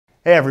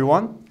Hey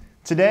everyone,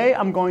 today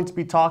I'm going to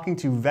be talking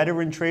to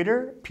veteran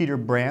trader Peter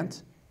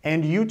Brandt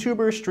and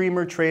YouTuber,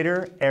 streamer,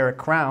 trader Eric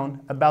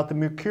Krown about the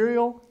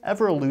mercurial,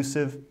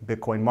 ever-elusive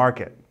Bitcoin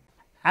market.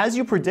 As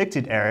you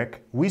predicted,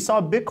 Eric, we saw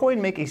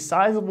Bitcoin make a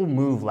sizable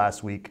move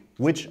last week,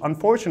 which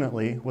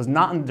unfortunately was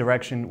not in the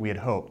direction we had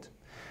hoped.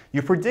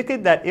 You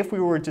predicted that if we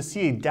were to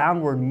see a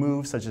downward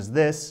move such as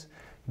this,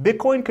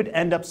 Bitcoin could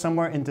end up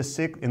somewhere in the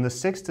 6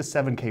 to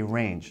 7K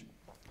range.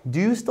 Do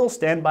you still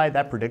stand by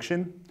that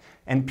prediction?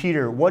 And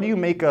Peter, what do you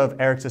make of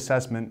Eric's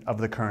assessment of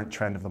the current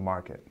trend of the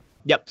market?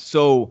 Yep.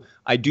 So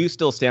I do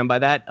still stand by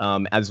that.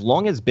 As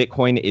long as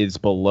Bitcoin is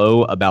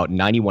below about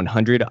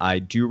 9,100, I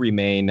do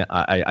remain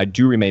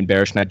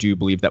bearish, and I do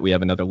believe that we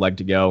have another leg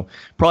to go.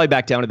 Probably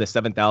back down to the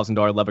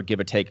 $7,000 level, give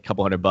or take a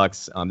couple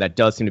 $100. That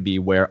does seem to be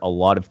where a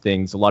lot of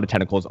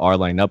tentacles are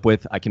lining up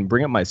with. I can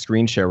bring up my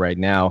screen share right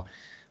now.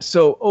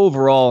 So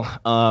overall,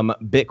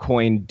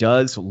 Bitcoin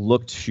does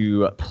look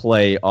to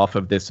play off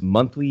of this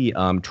monthly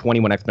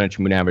 21 exponential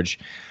moving average.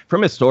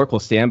 From a historical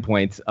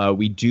standpoint,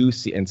 we do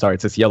see, and sorry,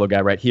 it's this yellow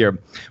guy right here.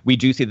 We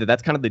do see that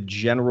that's kind of the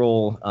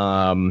general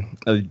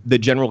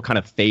kind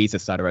of phase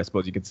decider, I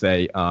suppose you could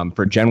say,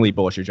 for generally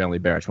bullish or generally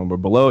bearish. When we're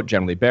below it,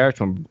 generally bearish.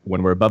 When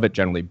we're above it,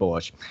 generally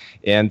bullish.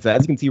 And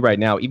as you can see right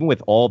now, even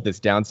with all of this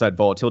downside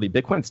volatility,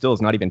 Bitcoin still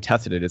has not even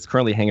tested it. It's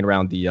currently hanging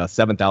around the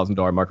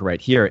 $7,000 marker right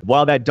here.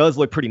 While that does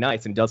look pretty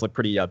nice and does look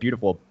pretty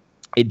beautiful,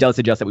 it does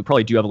suggest that we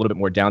probably do have a little bit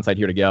more downside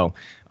here to go.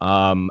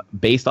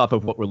 Based off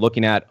of what we're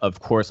looking at,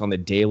 of course, on the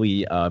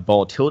daily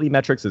volatility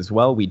metrics as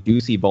well, we do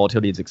see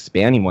volatility is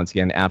expanding once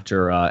again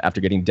after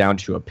getting down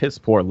to a piss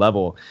poor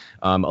level,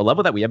 a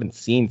level that we haven't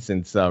seen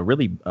since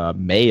really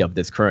May of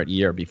this current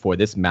year, before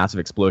this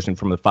massive explosion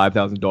from the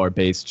 $5,000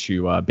 base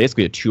to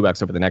basically a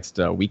 2x over the next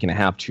week and a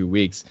half, 2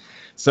 weeks.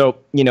 So,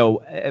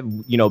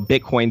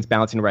 Bitcoin's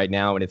bouncing right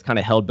now, and it's kind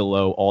of held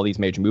below all these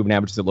major moving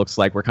averages. It looks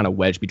like we're kind of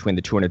wedged between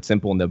the 200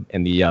 simple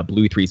and the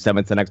blue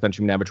 3/7 and exponential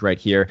moving average right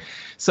here.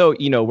 So,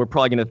 we're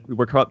probably gonna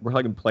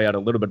play out a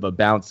little bit of a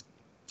bounce.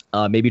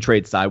 Maybe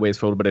trade sideways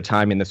for a little bit of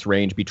time in this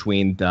range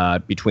between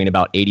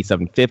about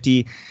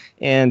 8750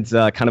 and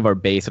kind of our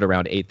base at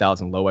around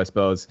 8,000 low, I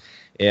suppose.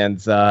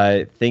 And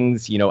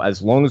things,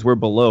 as long as we're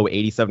below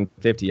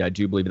 8750, I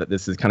do believe that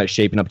this is kind of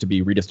shaping up to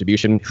be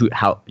redistribution.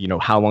 How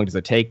long does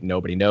it take?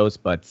 Nobody knows.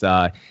 But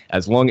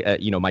as long as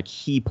my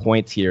key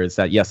points here is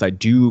that yes, I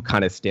do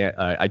kind of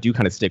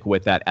stick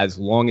with that. As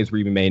long as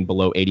we remain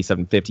below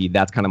 8750,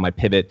 that's kind of my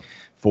pivot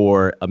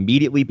for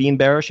immediately being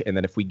bearish. And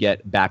then if we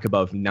get back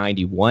above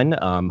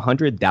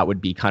 9100, that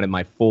would be kind of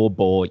my full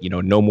bull,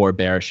 no more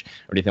bearish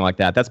or anything like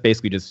that. That's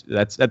basically just,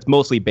 that's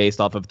mostly based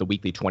off of the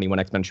weekly 21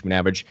 exponential moving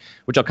average,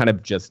 which I'll kind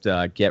of just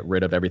get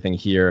rid of everything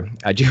here.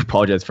 I do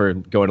apologize for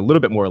going a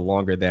little bit more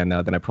longer than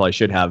I probably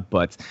should have,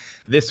 but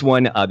this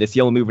one, this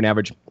yellow moving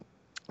average,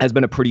 has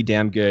been a pretty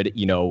damn good,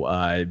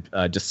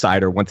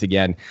 decider once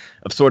again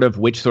of sort of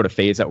which sort of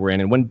phase that we're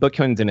in. And when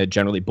Bitcoin's in a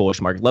generally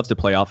bullish market, loves to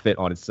play off it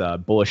on its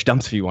bullish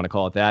dumps, if you want to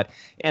call it that.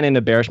 And in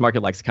a bearish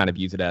market, likes to kind of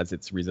use it as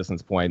its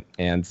resistance point.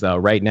 And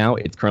right now,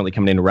 it's currently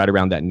coming in right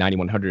around that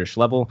 9100-ish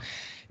level.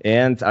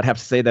 And I'd have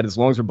to say that as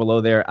long as we're below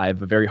there, I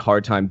have a very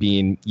hard time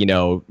being,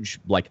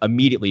 like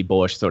immediately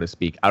bullish, so to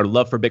speak. I would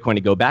love for Bitcoin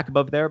to go back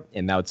above there,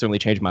 and that would certainly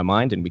change my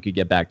mind, and we could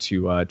get back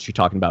to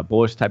talking about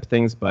bullish type of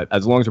things. But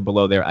as long as we're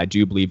below there, I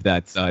do believe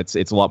that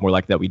it's a lot more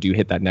likely that we do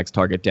hit that next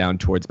target down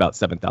towards about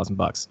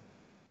 $7,000.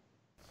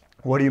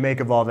 What do you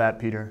make of all that,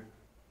 Peter?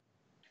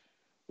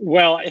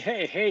 Well,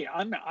 hey,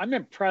 I'm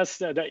impressed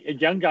that a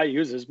young guy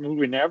uses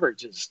moving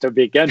averages to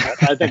begin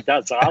with. I think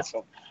that's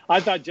awesome. I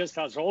thought just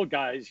us old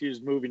guys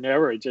use moving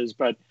averages,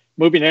 but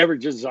moving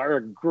averages are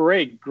a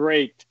great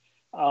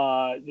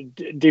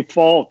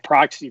default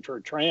proxy for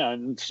a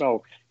trend.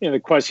 So, the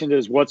question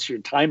is, what's your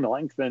time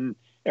length? And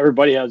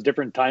everybody has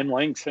different time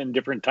lengths, and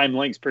different time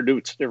lengths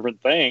produce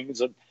different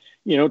things. And,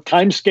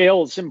 time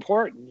scale is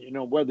important.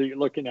 Whether you're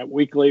looking at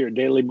weekly or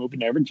daily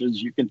moving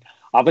averages, you can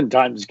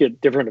oftentimes get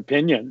different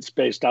opinions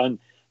based on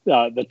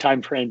the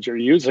time frames you're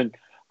using.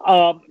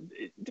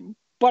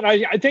 But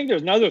I think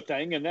there's another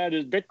thing, and that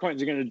is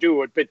Bitcoin's going to do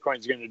what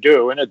Bitcoin's going to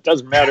do. And it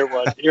doesn't matter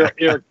what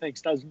Eric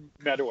thinks, doesn't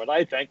matter what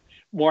I think.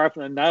 More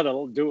often than not,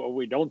 it'll do what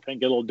we don't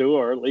think it'll do,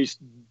 or at least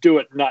do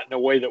it not in a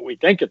way that we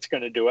think it's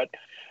going to do it.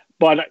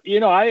 But,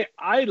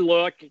 I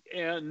look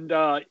and,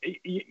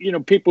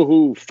 people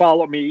who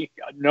follow me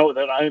know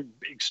that I'm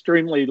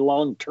extremely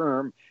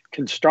long-term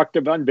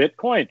constructive on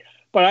Bitcoin.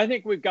 But I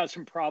think we've got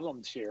some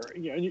problems here.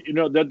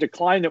 The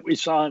decline that we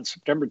saw on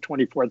September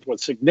 24th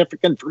was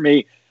significant for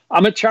me.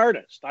 I'm a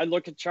chartist. I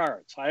look at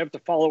charts. I have to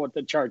follow what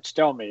the charts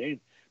tell me,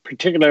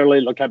 particularly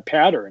look at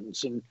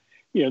patterns. And,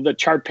 the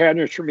chart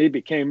patterns for me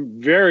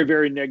became very,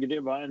 very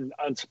negative on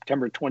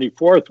September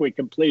 24th. We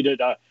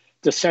completed a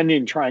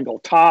descending triangle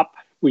top.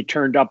 We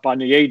turned up on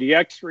the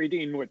ADX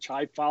reading, which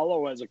I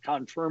follow as a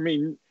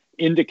confirming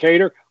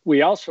indicator.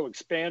 We also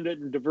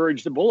expanded and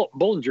diverged the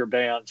Bollinger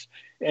Bands.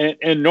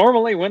 And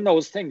normally when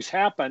those things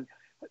happen,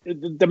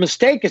 the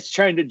mistake is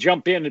trying to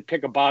jump in and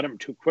pick a bottom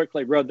too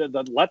quickly rather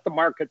than let the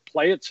market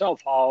play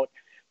itself out,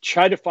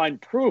 try to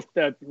find proof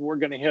that we're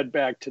going to head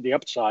back to the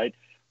upside.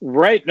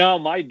 Right now,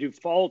 my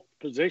default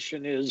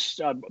position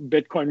is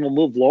Bitcoin will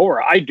move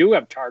lower. I do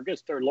have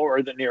targets. They're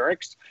lower than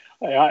Eric's.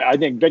 I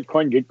think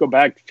Bitcoin could go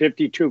back to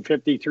 52,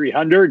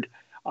 5,300.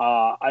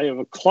 I have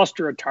a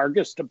cluster of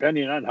targets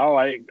depending on how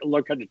I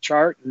look at the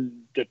chart and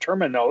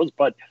determine those.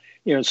 But,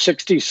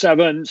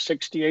 67,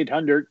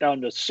 6,800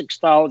 down to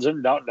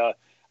 6,000, down to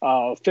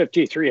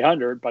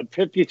 5,300. But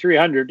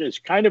 5,300 is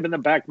kind of in the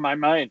back of my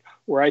mind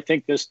where I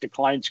think this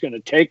decline is going to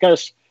take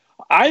us.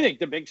 I think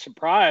the big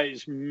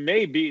surprise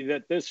may be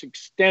that this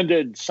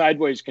extended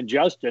sideways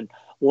congestion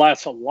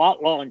lasts a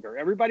lot longer.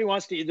 Everybody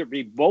wants to either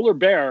be bull or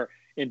bear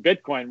in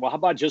Bitcoin. Well, how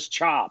about just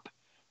chop?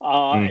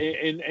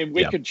 And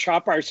we could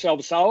chop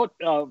ourselves out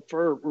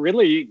for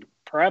really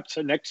perhaps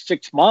the next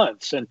 6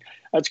 months. And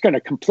that's going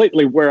to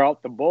completely wear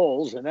out the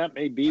bulls. And that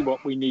may be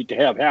what we need to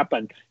have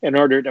happen in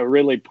order to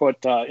really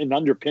put an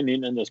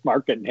underpinning in this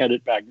market and head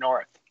it back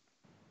north.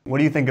 What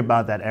do you think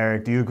about that,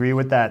 Eric? Do you agree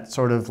with that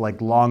sort of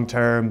like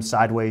long-term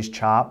sideways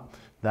chop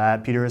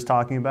that Peter is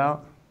talking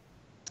about?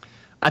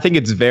 I think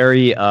it's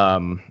very, I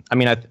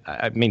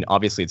mean,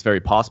 obviously it's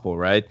very possible,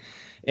 right?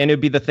 And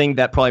it'd be the thing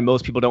that probably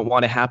most people don't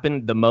want to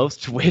happen the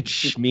most,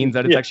 which means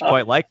that it's actually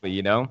quite likely,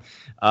 Peter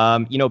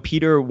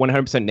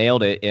 100%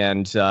 nailed it.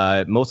 And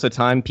most of the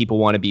time people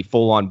want to be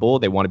full on bull.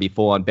 They want to be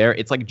full on bear.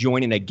 It's like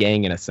joining a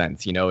gang in a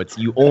sense, it's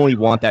you only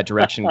want that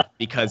direction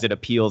because it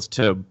appeals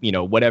to,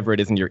 whatever it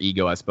is in your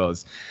ego, I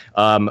suppose.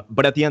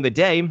 But at the end of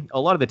the day, a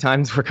lot of the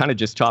times we're kind of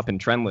just chopping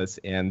trendless.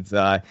 And,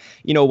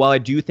 while I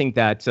do think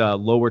that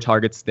lower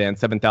targets than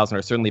 7,000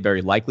 are certainly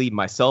very likely,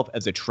 myself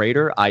as a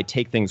trader, I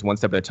take things one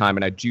step at a time.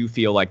 And I do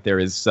feel like there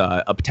is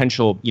a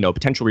potential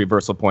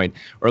reversal point,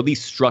 or at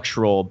least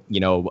structural,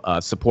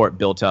 support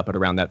built up at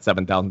around that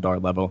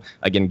 $7,000 level.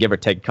 Again, give or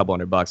take a couple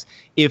 $100.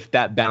 If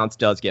that bounce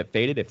does get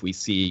faded, if we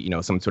see,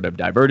 some sort of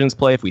divergence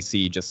play, if we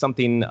see just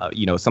something,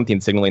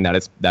 something signaling that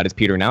is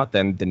petering out,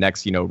 then the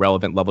next,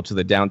 relevant level to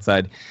the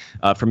downside,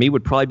 for me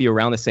would probably be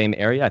around the same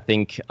area. I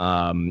think,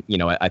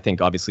 I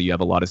think obviously you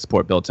have a lot of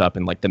support built up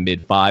in like the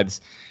mid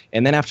fives.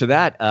 And then after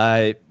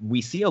that,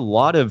 we see a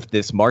lot of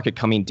this market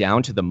coming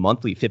down to the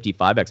monthly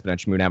 55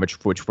 exponential moving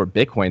average, which for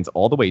Bitcoin's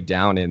all the way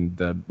down in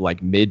the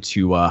like mid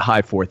to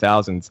high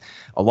 4,000s.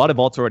 A lot of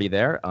vaults already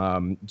there.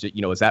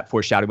 Is that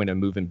foreshadowing a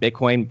move in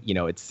Bitcoin?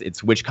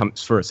 It's which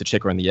comes first, the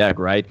chicken or the egg,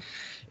 right?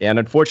 And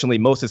unfortunately,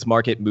 most of this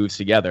market moves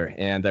together.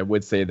 And I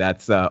would say that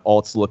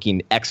alts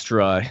looking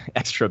extra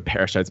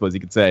bearish, I suppose you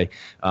could say,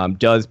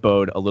 does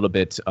bode a little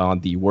bit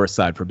on the worst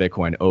side for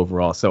Bitcoin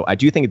overall. So I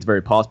do think it's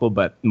very possible.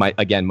 But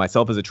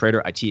myself as a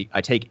trader, I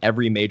take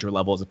every major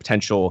level as a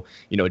potential,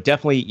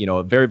 definitely,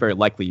 a very, very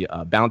likely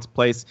bounce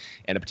place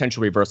and a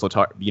potential reversal,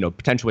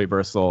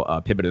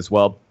 pivot as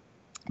well.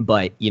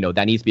 But,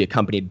 that needs to be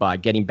accompanied by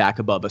getting back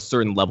above a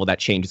certain level that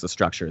changes the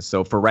structure.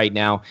 So for right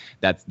now,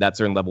 that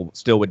certain level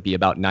still would be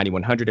about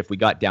 9,100. If we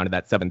got down to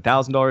that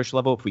 $7,000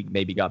 level, if we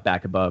maybe got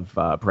back above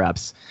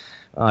perhaps,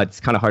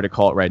 it's kind of hard to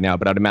call it right now,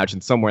 but I'd imagine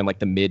somewhere in like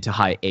the mid to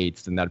high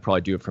eights, then that'd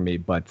probably do it for me.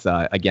 But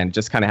again, it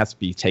just kind of has to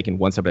be taken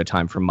one step at a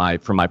time from my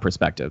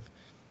perspective.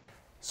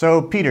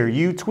 So Peter,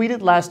 you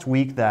tweeted last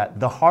week that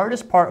the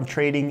hardest part of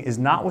trading is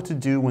not what to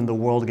do when the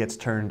world gets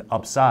turned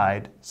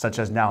upside, such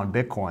as now in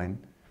Bitcoin.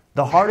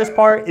 The hardest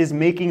part is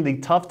making the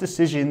tough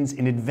decisions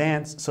in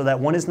advance so that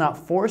one is not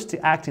forced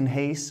to act in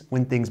haste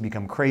when things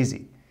become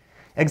crazy.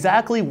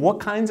 Exactly what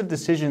kinds of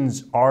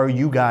decisions are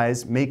you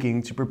guys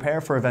making to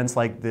prepare for events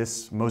like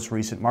this most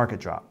recent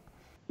market drop?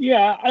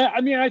 Yeah,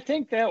 I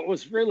think that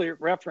was really a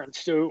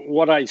reference to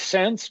what I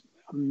sense,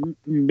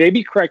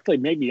 maybe correctly,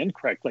 maybe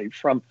incorrectly,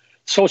 from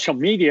social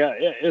media.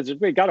 Is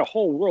we got a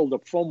whole world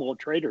of FOMO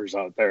traders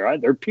out there.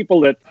 Right? There are people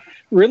that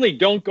really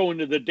don't go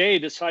into the day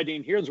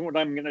deciding, here's what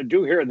I'm going to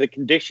do, here are the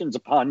conditions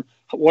upon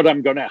how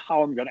I'm going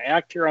to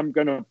act here.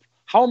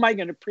 How am I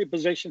going to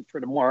pre-position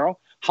for tomorrow?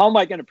 How am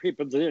I going to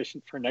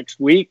pre-position for next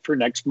week, for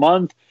next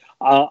month?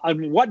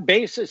 On what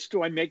basis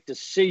do I make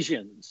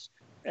decisions?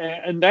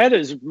 And that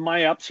is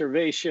my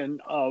observation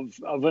of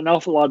an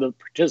awful lot of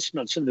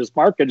participants in this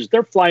market is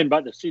they're flying by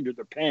the seat of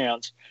their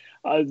pants.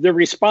 They're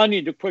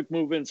responding to quick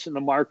movements in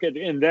the market,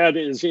 and that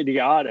is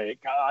idiotic.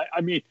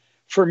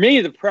 For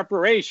me, the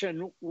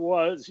preparation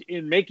was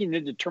in making the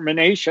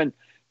determination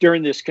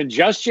during this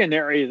congestion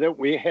area that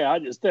we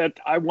had is that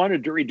I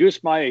wanted to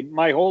reduce my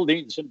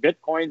holdings in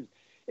Bitcoin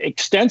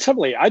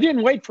extensively. I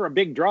didn't wait for a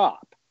big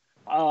drop.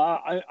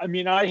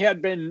 I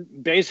had been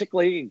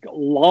basically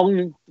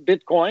long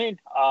Bitcoin.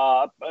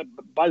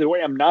 By the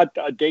way, I'm not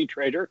a day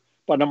trader,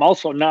 but I'm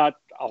also not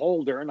a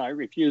holder, and I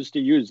refuse to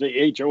use the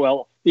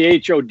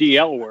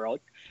HODL world.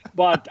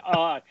 But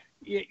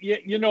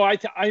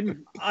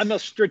I'm a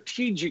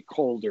strategic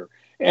holder,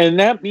 and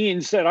that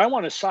means that I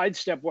want to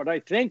sidestep what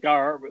I think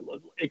are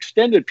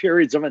extended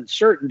periods of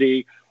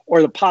uncertainty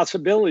or the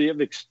possibility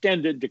of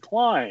extended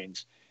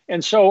declines.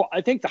 And so I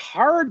think the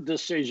hard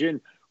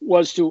decision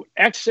was to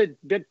exit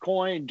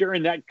Bitcoin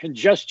during that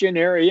congestion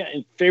area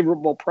and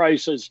favorable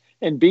prices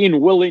and being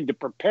willing to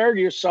prepare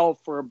yourself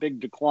for a big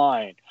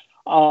decline.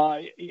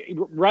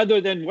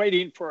 rather than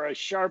waiting for a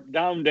sharp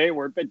down day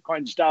where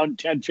Bitcoin's down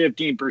 10,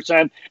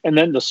 15%, and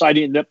then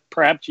deciding that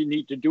perhaps you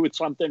need to do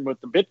something with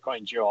the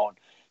Bitcoins you own.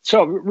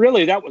 So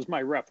really, that was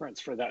my reference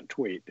for that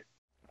tweet.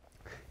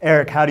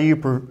 Eric, how do you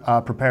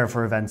prepare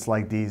for events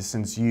like these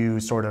since you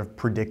sort of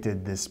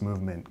predicted this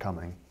movement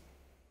coming?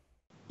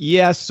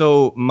 Yeah,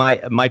 so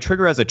my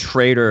trigger as a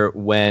trader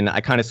when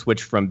I kind of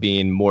switched from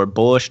being more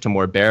bullish to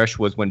more bearish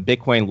was when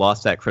Bitcoin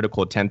lost that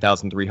critical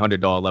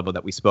 $10,300 level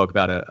that we spoke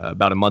about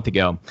a month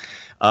ago.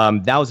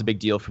 That was a big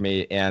deal for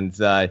me. And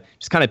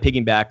just kind of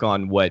piggyback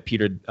on what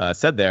Peter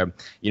said there,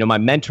 you know, my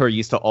mentor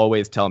used to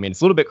always tell me, and it's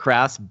a little bit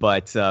crass,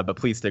 but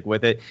please stick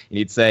with it. And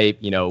he'd say,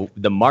 you know,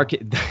 the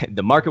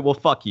market will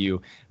fuck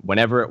you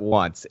whenever it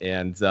wants.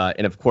 And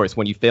of course,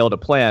 when you fail to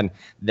plan,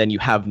 then you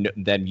have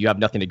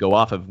nothing to go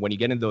off of. When you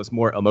get into those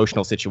more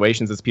emotional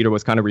situations, as Peter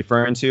was kind of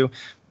referring to,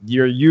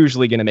 you're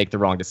usually going to make the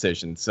wrong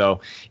decision.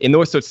 So in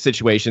those sorts of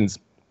situations,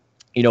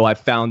 you know, I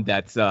found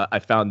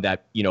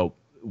that, you know,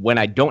 when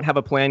I don't have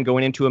a plan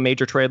going into a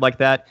major trade like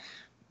that,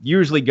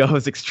 usually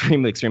goes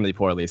extremely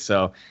poorly.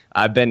 So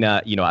I've been,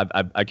 you know,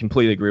 I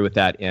completely agree with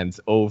that. And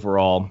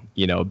overall,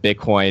 you know,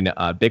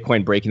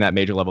 Bitcoin breaking that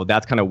major level,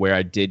 that's kind of where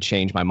I did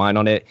change my mind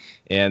on it.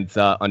 And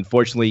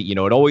unfortunately, you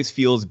know, it always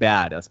feels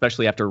bad,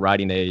 especially after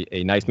riding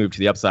a nice move to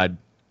the upside.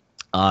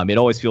 It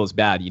always feels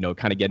bad, you know,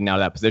 kind of getting out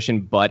of that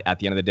position. But at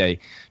the end of the day,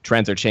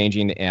 trends are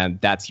changing, and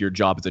that's your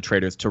job as a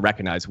trader, is to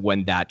recognize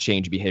when that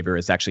change in behavior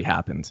has actually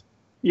happened.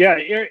 Yeah,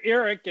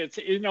 Eric, it's,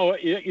 you know,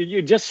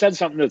 you just said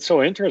something that's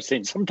so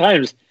interesting.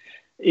 Sometimes,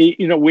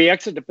 you know, we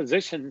exit the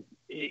position,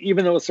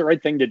 even though it's the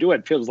right thing to do.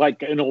 It feels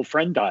like an old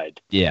friend died.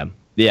 Yeah.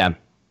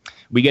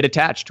 We get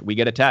attached.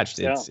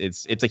 Yeah.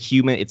 It's a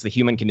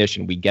human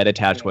condition. We get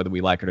attached whether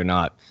we like it or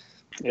not.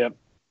 Yeah.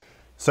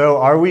 So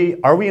are we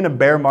in a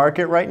bear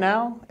market right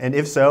now? And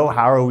if so,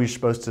 how are we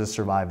supposed to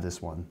survive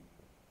this one?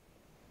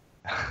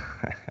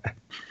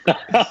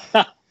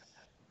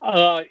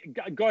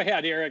 Go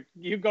ahead, Eric.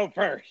 You go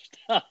first.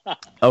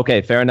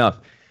 Okay, fair enough.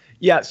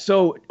 Yeah,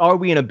 so are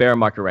we in a bear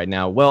market right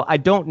now? Well, I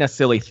don't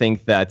necessarily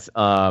think that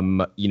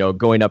you know,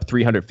 going up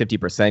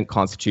 350%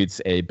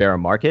 constitutes a bear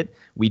market.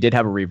 We did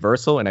have a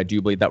reversal, and I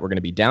do believe that we're going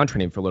to be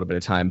downtrending for a little bit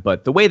of time.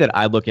 But the way that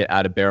I look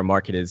at a bear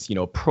market is, you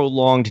know,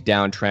 prolonged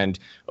downtrend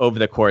over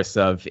the course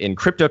of, in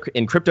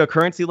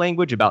cryptocurrency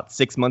language, about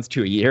 6 months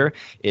to a year.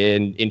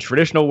 In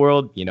traditional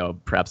world, you know,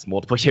 perhaps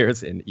multiple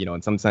years, in, you know,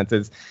 in some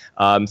senses.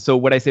 So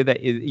what I say that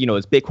is, you know,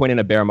 is Bitcoin in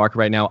a bear market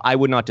right now? I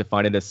would not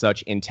define it as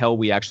such until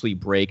we actually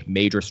break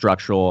major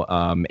structural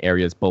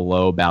areas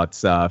below about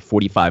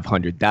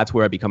 4,500. That's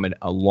where I become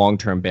a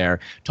long-term bear,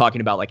 talking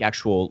about like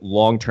actual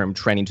long-term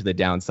trending to the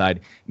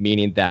downside,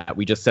 meaning that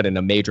we just set in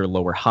a major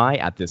lower high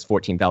at this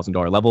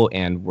 $14,000 level,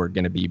 and we're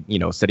going to be, you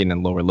know, sitting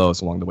in lower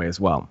lows along the way as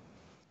well.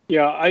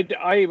 Yeah,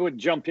 I would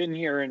jump in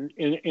here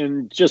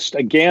and just,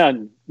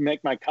 again,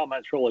 make my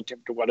comments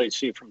relative to what I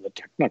see from the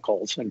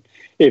technicals. And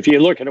if you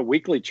look at a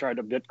weekly chart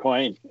of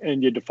Bitcoin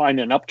and you define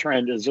an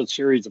uptrend as a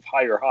series of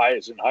higher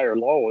highs and higher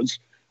lows,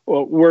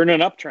 well, we're in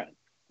an uptrend.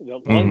 The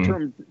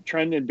long-term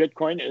trend in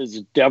Bitcoin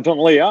is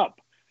definitely up.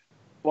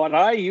 But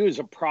I use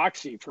a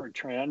proxy for a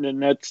trend,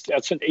 and that's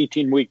an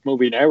 18-week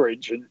moving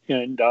average.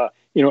 And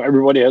you know,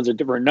 everybody has a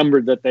different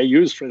number that they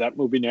use for that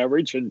moving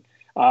average. And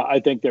I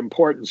think the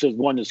importance is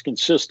one is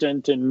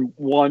consistent and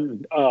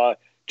one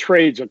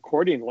trades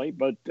accordingly.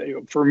 But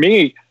for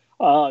me,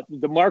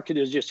 the market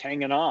is just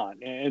hanging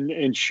on.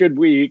 And should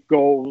we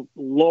go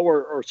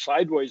lower or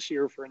sideways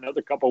here for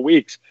another couple of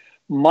weeks,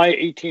 my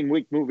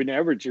 18-week moving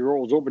average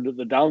rolls over to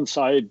the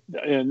downside,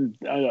 and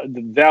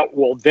that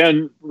will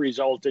then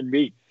result in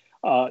me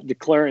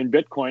declaring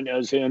Bitcoin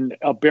as in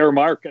a bear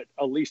market,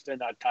 at least in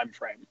that time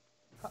frame.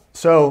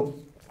 So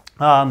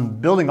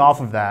building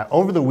off of that,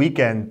 over the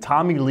weekend,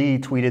 Tommy Lee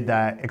tweeted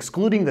that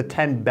excluding the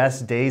 10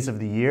 best days of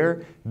the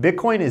year,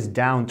 Bitcoin is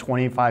down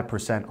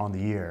 25% on the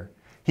year.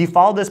 He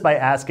followed this by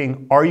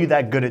asking, are you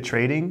that good at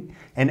trading?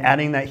 And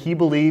adding that he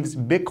believes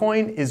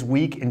Bitcoin is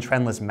weak in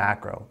trendless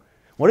macro.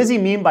 What does he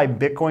mean by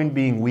Bitcoin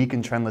being weak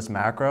in trendless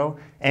macro?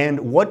 And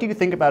what do you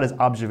think about his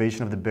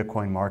observation of the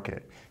Bitcoin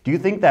market? Do you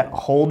think that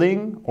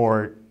holding,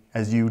 or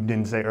as you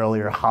didn't say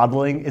earlier,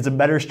 hodling, is a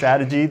better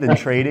strategy than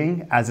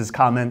trading, as his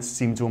comments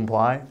seem to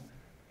imply?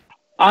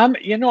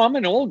 You know, I'm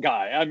an old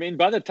guy. I mean,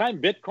 by the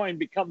time Bitcoin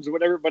becomes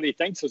what everybody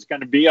thinks it's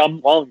going to be, I'm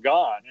long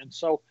gone. And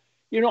so,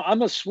 you know,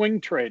 I'm a swing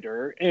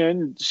trader.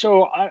 And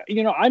so,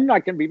 you know, I'm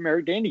not going to be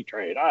married to any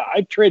trade.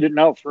 I've traded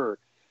now for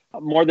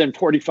more than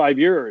 45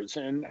 years.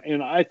 And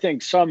I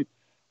think some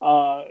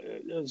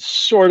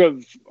sort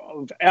of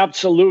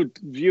absolute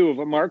view of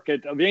a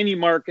market, of any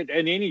market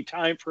at any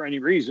time for any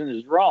reason,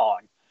 is wrong.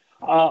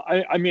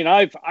 I mean,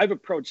 I've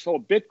approached the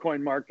whole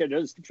Bitcoin market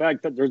as the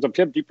fact that there's a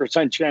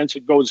 50% chance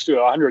it goes to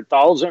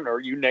 100,000, or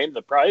you name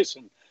the price,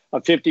 and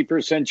a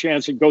 50%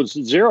 chance it goes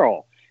to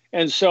zero.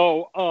 And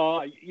so,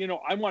 you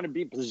know, I want to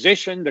be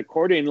positioned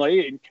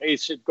accordingly in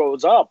case it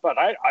goes up. But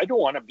I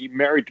don't want to be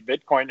married to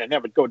Bitcoin and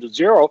have it go to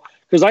zero,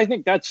 because I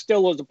think that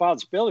still is a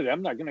possibility.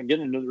 I'm not going to get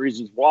into the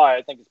reasons why.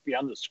 I think it's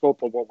beyond the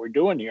scope of what we're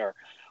doing here.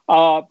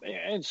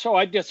 And so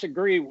I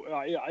disagree.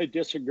 I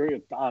disagree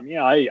with Tom.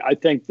 Yeah, I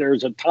think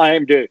there's a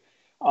time to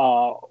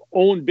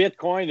own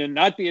Bitcoin and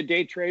not be a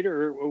day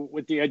trader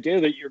with the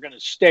idea that you're going to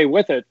stay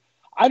with it.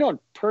 I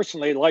don't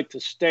personally like to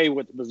stay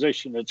with the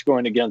position that's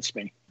going against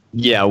me.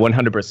 Yeah,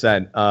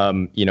 100%.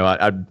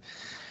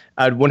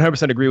 I'd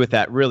 100% agree with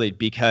that, really,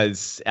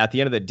 because at the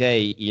end of the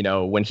day,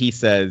 when he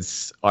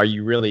says, are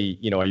you really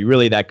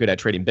that good at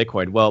trading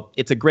Bitcoin? Well,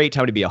 it's a great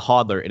time to be a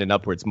hodler in an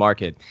upwards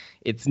market.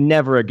 It's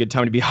never a good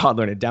time to be a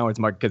hodler in a downwards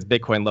market because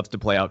Bitcoin loves to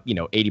play out,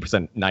 80%,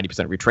 90%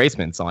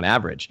 retracements on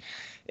average.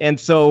 And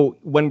so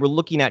when we're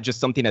looking at just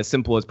something as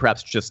simple as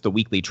perhaps just the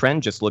weekly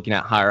trend, just looking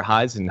at higher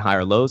highs and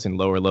higher lows and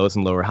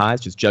lower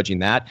highs, just judging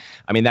that,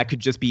 I mean, that could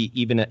just be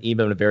even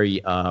a very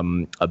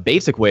a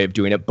basic way of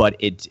doing it, but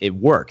it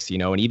works,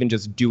 and even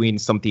just doing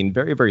something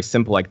very, very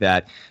simple like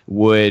that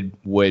would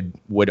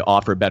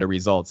offer better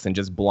results than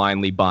just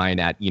blindly buying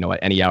at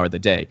any hour of the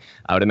day.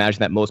 I would imagine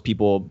that most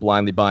people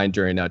blindly buying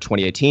during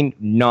 2018,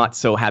 not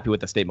so happy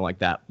with a statement like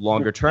that.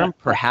 Longer term,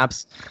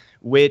 perhaps.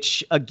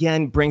 Which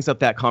again brings up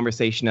that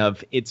conversation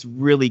of it's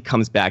really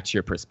comes back to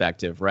your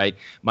perspective, right?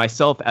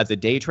 Myself as a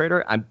day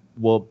trader, I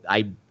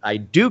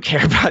do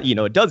care about,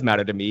 it does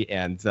matter to me.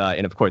 And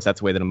of course,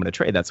 that's the way that I'm going to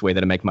trade. That's the way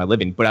that I make my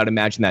living. But I would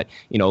imagine that,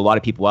 a lot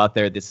of people out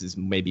there, this is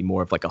maybe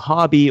more of like a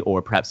hobby,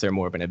 or perhaps they're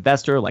more of an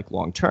investor, like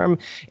long term.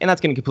 And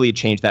that's going to completely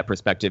change that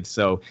perspective.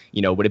 So,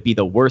 would it be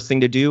the worst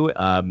thing to do?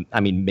 I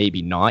mean,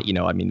 maybe not.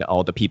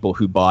 All the people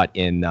who bought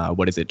in,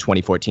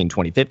 2014,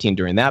 2015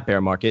 during that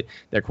bear market,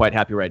 they're quite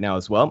happy right now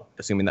as well,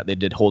 assuming that they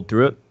did hold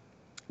through it.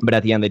 But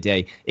at the end of the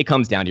day, it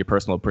comes down to your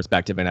personal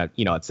perspective. And,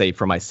 I'd say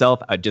for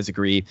myself, I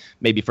disagree.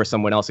 Maybe for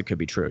someone else, it could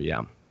be true.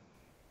 Yeah.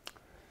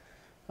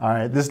 All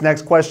right. This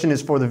next question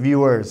is for the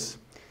viewers.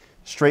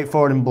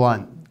 Straightforward and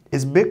blunt.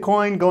 Is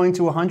Bitcoin going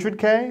to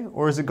 100K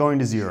or is it going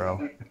to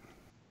 0?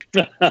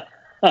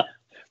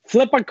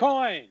 Flip a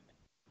coin.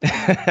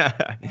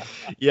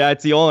 Yeah,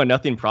 it's the all or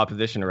nothing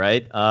proposition,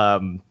 right?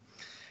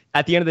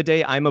 At the end of the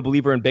day, I'm a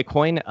believer in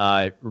Bitcoin,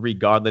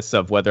 regardless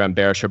of whether I'm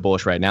bearish or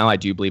bullish right now. I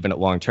do believe in it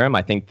long term.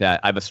 I think that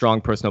I have a strong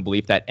personal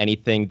belief that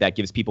anything that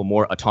gives people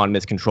more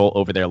autonomous control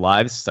over their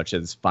lives, such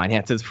as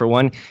finances for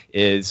one,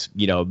 is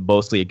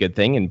mostly a good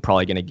thing and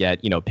probably going to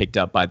get picked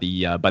up by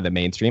the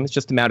mainstream. It's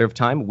just a matter of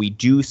time. We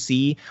do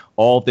see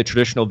all of the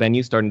traditional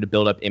venues starting to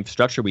build up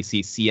infrastructure. We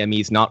see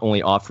CMEs not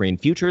only offering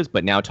futures,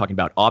 but now talking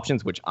about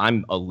options, which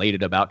I'm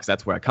elated about because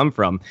that's where I come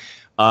from.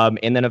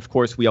 And then, of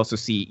course, we also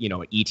see,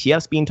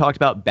 ETFs being talked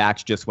about.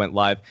 BAX just went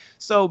live.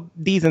 So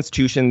these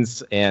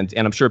institutions, and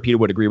I'm sure Peter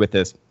would agree with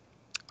this,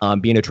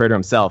 being a trader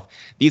himself,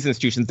 these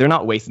institutions, they're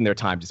not wasting their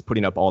time just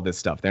putting up all this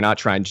stuff. They're not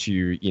trying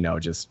to,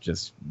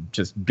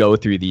 just go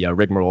through the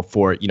rigmarole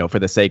for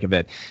the sake of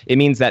it. It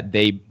means that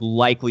they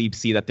likely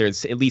see that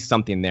there's at least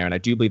something there. And I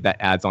do believe that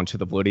adds on to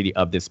the validity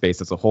of this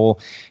space as a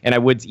whole. And I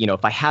would,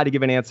 if I had to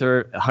give an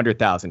answer,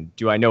 100,000.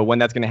 Do I know when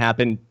that's going to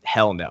happen?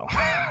 Hell no.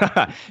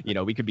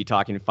 We could be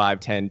talking 5,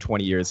 10,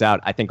 20 years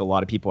out. I think a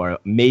lot of people are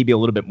maybe a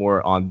little bit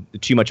more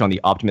too much on the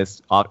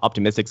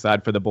optimistic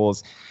side for the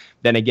bulls.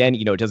 Then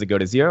again, does it go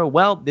to 0?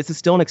 Well, this is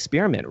still an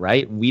experiment,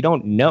 right? We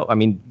don't know. I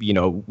mean,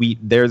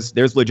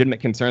 there's legitimate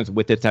concerns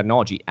with this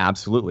technology.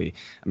 Absolutely.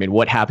 I mean,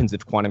 what happens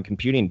if quantum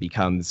computing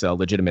becomes a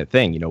legitimate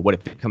thing? What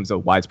if it becomes a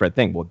widespread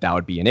thing? Well, that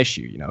would be an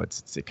issue.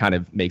 It kind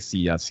of makes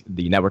the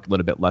network a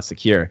little bit less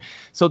secure.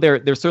 So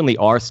there certainly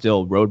are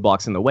still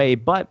roadblocks in the way.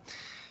 But,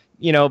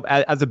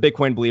 as a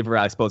Bitcoin believer,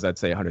 I suppose I'd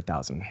say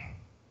 100,000.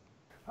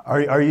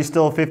 Are you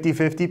still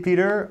 50-50,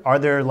 Peter? Are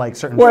there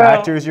certain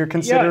factors you're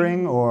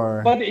considering,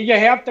 or? But you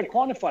have to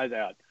quantify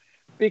that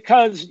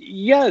because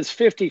it's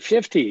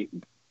 50-50,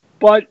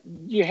 but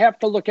you have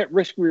to look at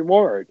risk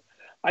reward.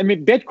 I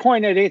mean,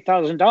 Bitcoin at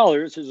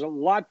 $8,000 is a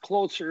lot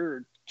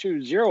closer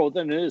to 0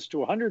 than it is to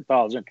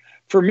 100,000.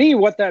 For me,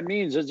 what that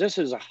means is this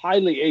is a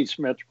highly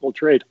asymmetrical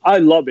trade. I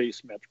love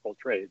asymmetrical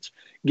trades.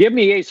 Give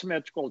me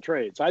asymmetrical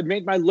trades. I've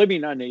made my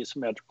living on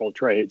asymmetrical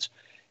trades.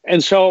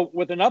 And so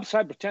with an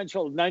upside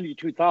potential of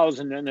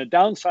 92,000 and a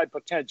downside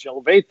potential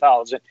of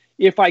 8,000,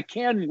 if I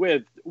can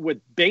with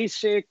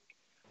basic,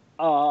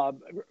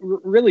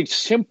 really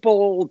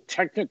simple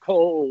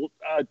technical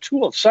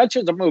tools, such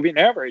as a moving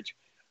average,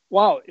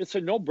 wow, it's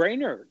a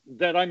no-brainer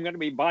that I'm going to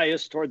be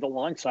biased toward the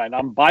long side.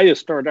 I'm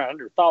biased toward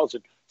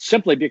 100,000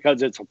 simply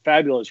because it's a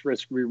fabulous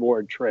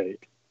risk-reward trade.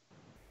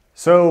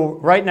 So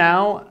right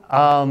now,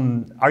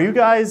 are you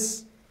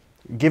guys,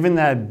 given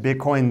that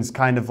Bitcoin's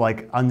kind of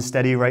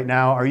unsteady right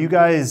now, are you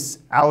guys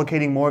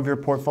allocating more of your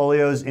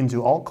portfolios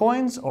into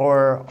altcoins,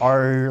 or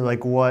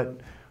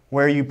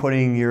where are you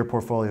putting your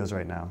portfolios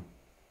right now?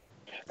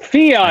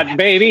 Fiat,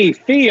 baby,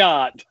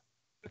 fiat.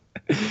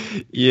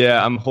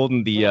 Yeah, I'm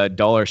holding the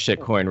dollar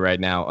shitcoin right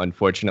now,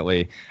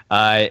 unfortunately.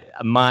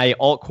 My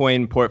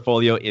altcoin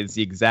portfolio is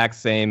the exact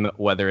same,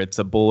 whether it's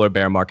a bull or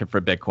bear market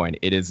for Bitcoin.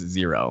 It is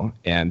 0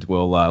 and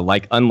will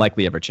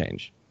unlikely ever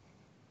change.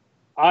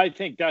 I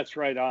think that's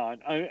right on.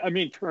 I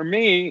mean, for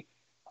me,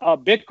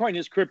 Bitcoin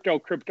is crypto.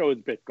 Crypto is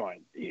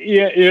Bitcoin.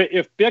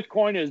 If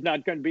Bitcoin is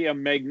not going to be a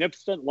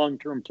magnificent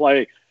long-term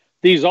play,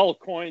 these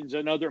altcoins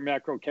and other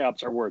macro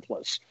caps are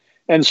worthless.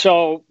 And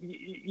so,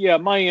 yeah,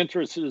 my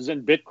interest is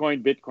in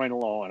Bitcoin, Bitcoin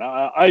alone.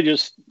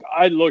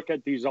 I look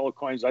at these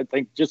altcoins. I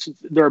think just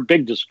they're a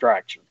big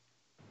distraction.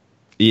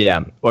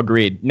 Yeah,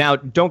 agreed. Now,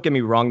 don't get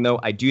me wrong, though.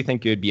 I do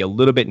think it would be a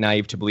little bit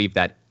naive to believe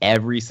that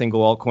every single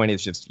altcoin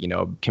is just,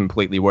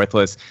 completely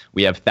worthless.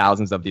 We have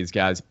thousands of these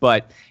guys.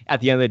 But at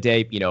the end of the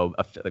day,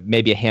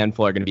 maybe a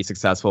handful are going to be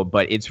successful.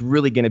 But it's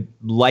really going to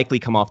likely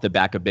come off the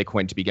back of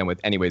Bitcoin to begin with.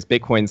 Anyways,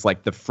 Bitcoin's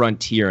like the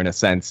frontier in a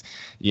sense.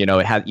 It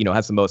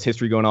has the most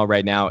history going on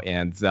right now.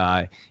 And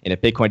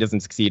if Bitcoin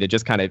doesn't succeed, it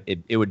just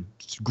it would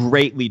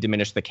greatly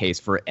diminish the case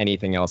for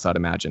anything else, I'd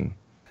imagine.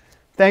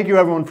 Thank you,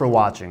 everyone, for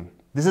watching.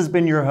 This has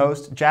been your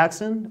host,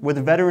 Jackson, with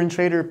veteran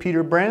trader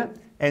Peter Brandt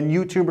and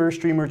YouTuber,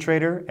 streamer,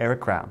 trader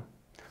Eric Krown.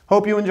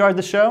 Hope you enjoyed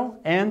the show,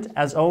 and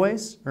as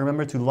always,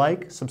 remember to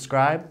like,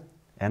 subscribe,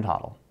 and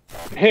hodl.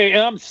 Hey,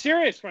 I'm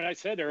serious when I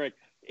said, Eric,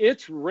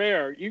 it's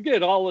rare. You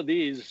get all of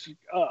these,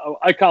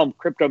 I call them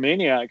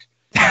cryptomaniacs.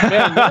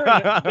 Man,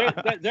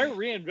 they're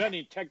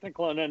reinventing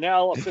technical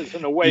analysis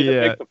in a way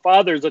that make the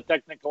fathers of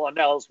technical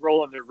analysis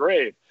roll in their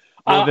grave.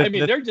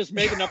 They're just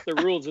making up the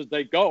rules as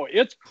they go.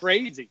 It's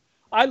crazy.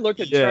 I look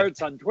at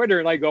charts on Twitter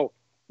and I go,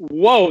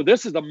 whoa,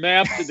 this is a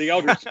map to the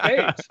outer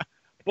space.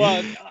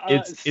 But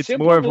it's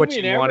more of what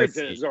you want to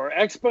see. Or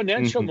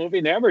exponential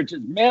moving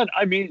averages, man,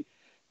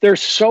 they're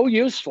so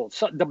useful.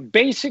 So the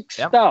basic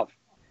stuff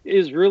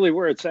is really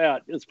where it's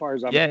at as far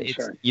as I'm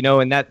concerned.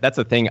 And that's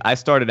the thing. I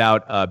started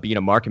out being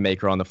a market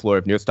maker on the floor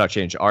of New York Stock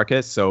Exchange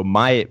Arcus. So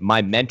my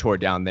mentor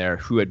down there,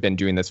 who had been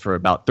doing this for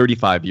about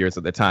 35 years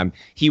at the time,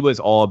 he was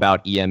all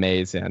about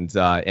EMAs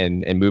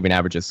and moving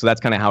averages. So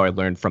that's kind of how I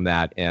learned from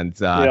that. And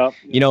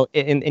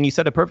and you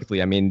said it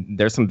perfectly.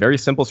 There's some very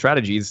simple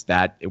strategies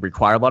that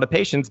require a lot of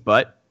patience,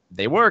 but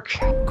they work.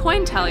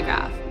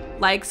 Cointelegraph.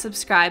 Like,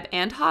 subscribe,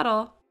 and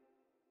hodl.